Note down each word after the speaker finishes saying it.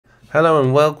Hello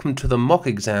and welcome to the mock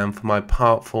exam for my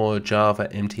Part 4 Java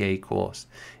MTA course.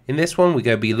 In this one we're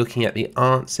going to be looking at the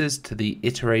answers to the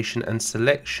iteration and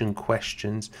selection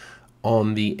questions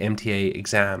on the MTA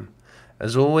exam.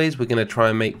 As always, we're going to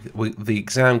try and make the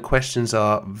exam questions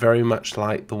are very much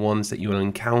like the ones that you will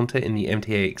encounter in the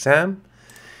MTA exam.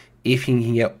 If you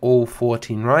can get all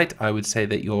 14 right, I would say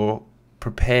that you're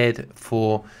prepared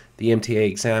for the MTA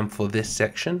exam for this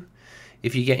section.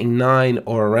 If you're getting 9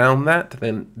 or around that,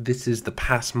 then this is the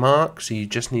pass mark, so you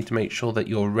just need to make sure that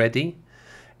you're ready.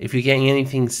 If you're getting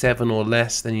anything 7 or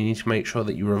less, then you need to make sure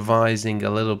that you're revising a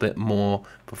little bit more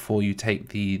before you take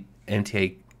the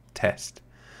MTA test.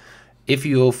 If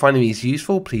you're finding these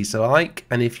useful, please like,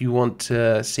 and if you want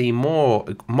to see more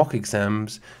mock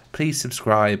exams, please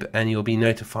subscribe and you'll be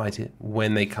notified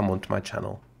when they come onto my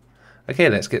channel. Okay,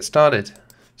 let's get started.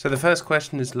 So the first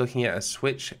question is looking at a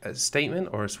switch statement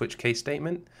or a switch case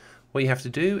statement. What you have to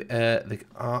do,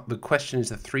 the question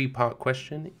is a 3-part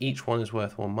question. Each one is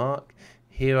worth 1 mark.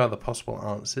 Here are the possible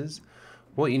answers.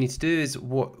 What you need to do is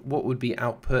what would be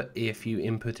output if you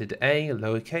inputted A,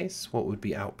 lowercase? What would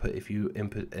be output if you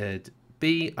inputted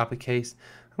B, uppercase?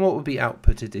 And what would be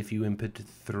outputted if you inputted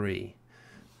 3?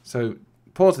 So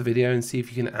pause the video and see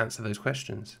if you can answer those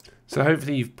questions. So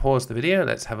hopefully you've paused the video.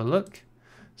 Let's have a look.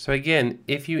 So again,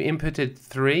 if you inputted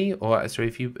 3, or sorry,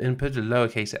 if you inputted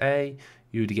lowercase a,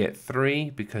 you would get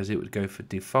 3 because it would go for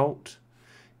default.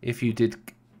 If you did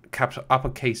capital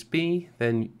uppercase B,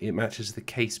 then it matches the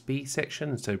case B section,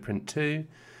 and so print 2.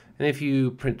 And if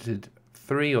you printed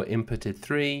 3 or inputted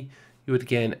 3, you would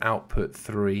again output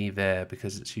 3 there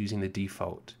because it's using the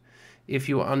default. If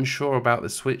you're unsure about the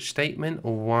switch statement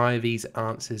or why these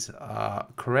answers are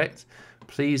correct,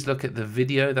 please look at the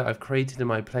video that I've created in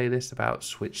my playlist about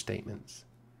switch statements.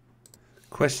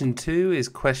 Question 2 is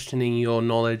questioning your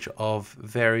knowledge of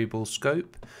variable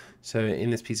scope. So in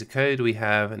this piece of code we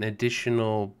have an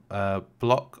additional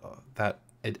block that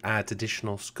it adds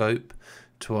additional scope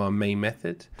to our main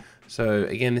method. So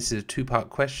again, this is a 2-part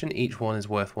question. Each one is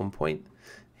worth 1 point.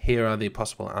 Here are the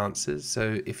possible answers.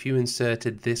 So if you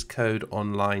inserted this code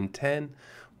on line 10,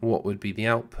 what would be the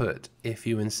output? If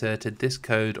you inserted this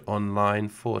code on line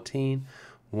 14,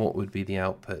 what would be the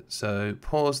output? So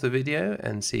pause the video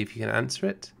and see if you can answer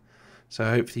it. So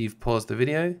hopefully you've paused the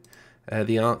video.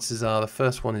 The answers are, the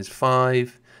first one is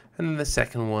 5, and then the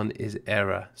second one is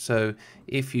error. So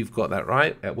if you've got that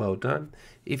right, well done.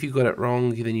 If you got it wrong,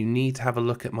 then you need to have a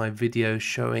look at my video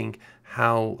showing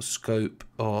how scope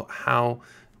or how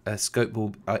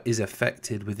scope is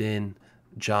affected within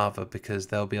Java, because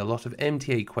there'll be a lot of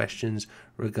MTA questions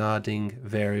regarding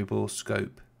variable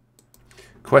scope.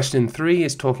 Question 3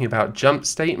 is talking about jump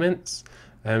statements.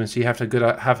 So you have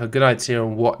to have a good idea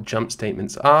on what jump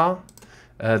statements are.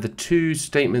 The 2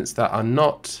 statements that are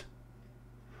not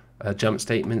jump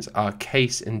statements are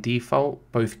case and default.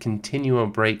 Both continue or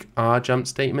break are jump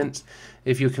statements.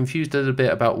 If you're confused a little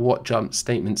bit about what jump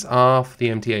statements are for the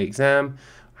MTA exam,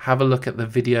 have a look at the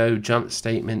video jump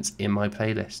statements in my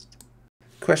playlist.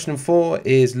 Question 4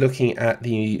 is looking at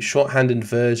the shorthanded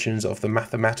versions of the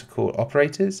mathematical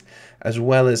operators, as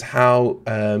well as how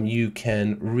you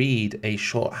can read a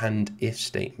shorthand if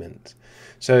statement.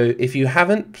 So if you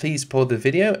haven't, please pause the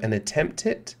video and attempt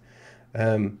it.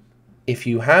 If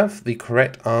you have, the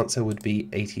correct answer would be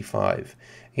 85.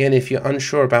 Again, if you're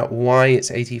unsure about why it's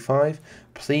 85,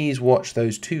 please watch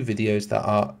those 2 videos that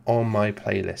are on my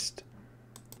playlist.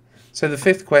 So the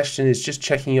 5th question is just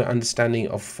checking your understanding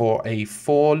of for a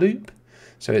for loop.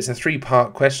 So it's a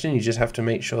 3-part question. You just have to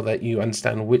make sure that you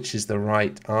understand which is the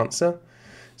right answer.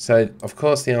 So of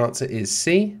course the answer is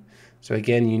C. So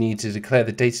again, you need to declare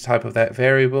the data type of that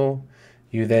variable.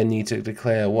 You then need to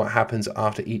declare what happens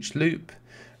after each loop.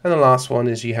 And the last one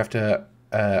is you have to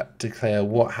declare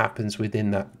what happens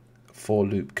within that for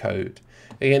loop code.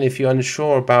 Again, if you're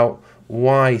unsure about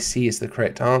why C is the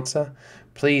correct answer,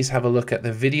 please have a look at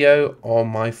the video on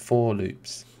my for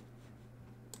loops.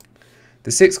 The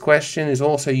 6th question is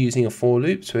also using a for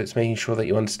loop, so it's making sure that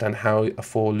you understand how a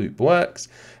for loop works,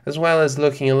 as well as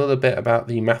looking a little bit about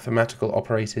the mathematical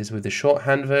operators with the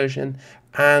shorthand version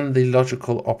and the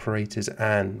logical operators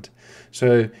AND.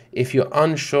 So if you're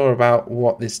unsure about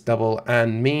what this double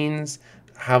AND means,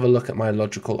 have a look at my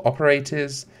logical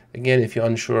operators. Again, if you're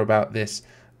unsure about this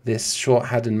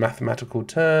shorthand mathematical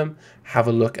term, have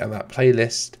a look at that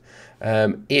playlist.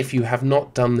 If you have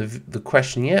not done the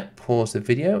question yet, pause the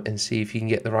video and see if you can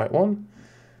get the right one.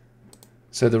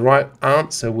 So the right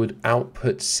answer would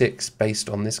output 6 based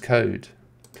on this code.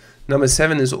 Number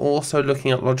 7 is also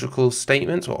looking at logical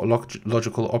statements or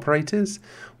logical operators.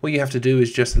 What you have to do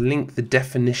is just link the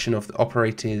definition of the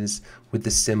operators with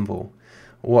the symbol.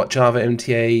 what Java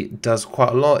MTA does quite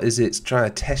a lot is it's trying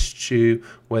to test you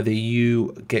whether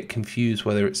you get confused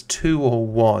whether it's 2 or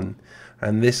 1.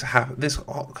 And this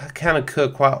can occur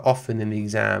quite often in the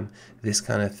exam, this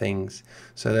kind of things.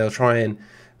 So they'll try and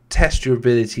test your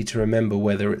ability to remember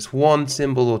whether it's 1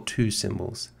 symbol or 2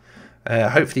 symbols.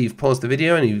 Hopefully you've paused the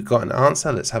video and you've got an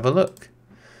answer. Let's have a look.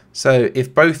 So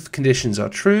if both conditions are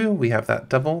true, we have that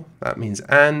double. That means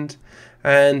and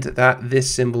that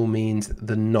this symbol means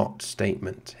the not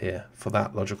statement here for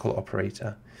that logical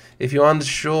operator. If you're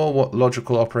unsure what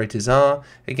logical operators are,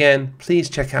 again, please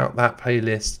check out that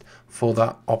playlist for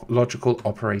that logical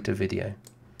operator video.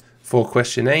 For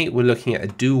question 8, we're looking at a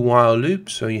do-while loop,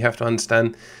 so you have to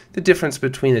understand the difference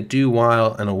between a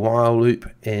do-while and a while loop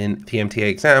in the MTA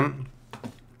exam.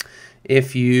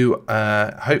 If you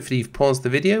hopefully you've paused the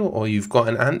video or you've got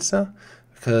an answer,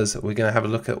 because we're going to have a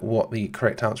look at what the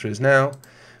correct answer is now,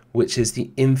 which is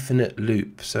the infinite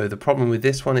loop. So the problem with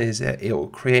this one is that it will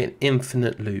create an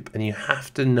infinite loop, and you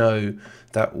have to know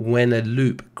that when a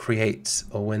loop creates,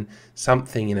 or when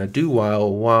something in a do-while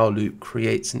or while loop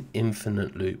creates an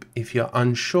infinite loop, if you're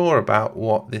unsure about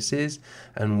what this is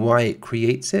and why it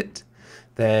creates it,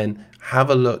 then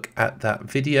have a look at that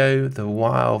video, the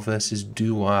while versus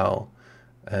do-while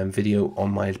video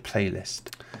on my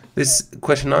playlist. This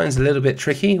question 9 is a little bit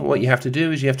tricky. What you have to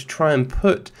do is you have to try and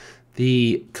put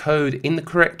the code in the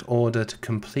correct order to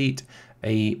complete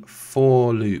a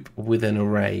for loop with an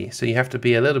array. So you have to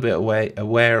be a little bit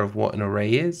aware of what an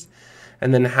array is,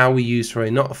 and then how we use array,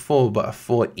 not a for but a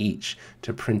for each,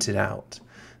 to print it out.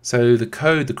 So the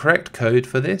correct code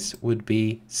for this would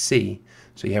be C.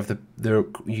 So you have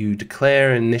you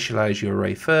declare and initialize your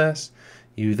array first.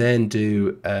 You then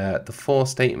do the for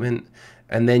statement,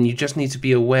 and then you just need to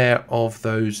be aware of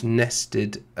those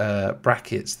nested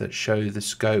brackets that show the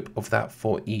scope of that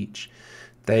for each.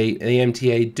 The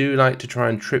MTA do like to try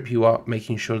and trip you up,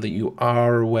 making sure that you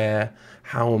are aware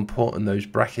how important those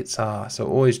brackets are. So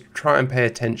always try and pay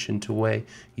attention to where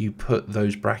you put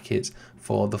those brackets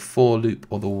for the for loop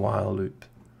or the while loop.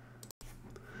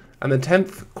 And the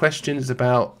 10th question is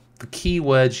about the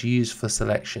keywords used for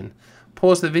selection.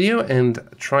 Pause the video and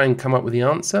try and come up with the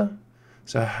answer.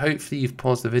 So hopefully you've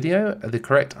paused the video. The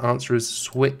correct answer is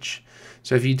switch.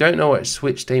 So if you don't know what a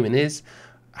switch statement is,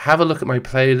 have a look at my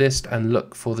playlist and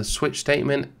look for the switch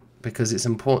statement, because it's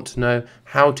important to know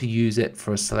how to use it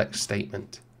for a select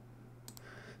statement.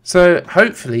 So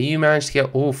hopefully you managed to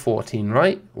get all 14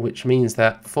 right, which means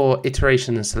that for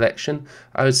iteration and selection,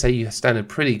 I would say you stand a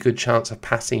pretty good chance of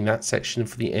passing that section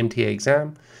for the MTA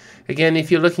exam. Again,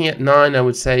 if you're looking at 9, I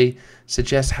would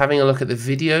suggest having a look at the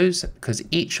videos, because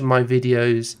each of my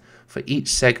videos for each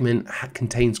segment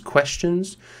contains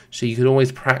questions, so you could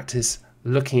always practice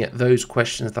looking at those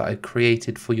questions that I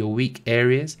created for your weak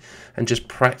areas and just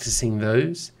practicing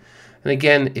those. And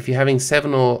again, if you're having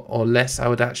 7 or less, I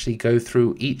would actually go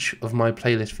through each of my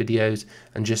playlist videos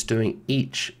and just doing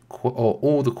each or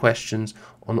all the questions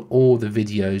on all the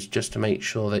videos, just to make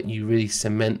sure that you really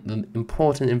cement the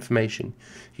important information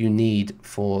you need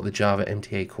for the Java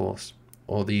MTA course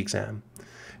or the exam.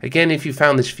 Again, if you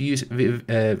found this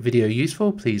video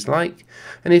useful, please like.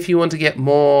 And if you want to get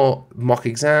more mock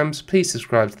exams, please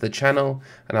subscribe to the channel,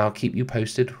 and I'll keep you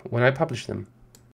posted when I publish them.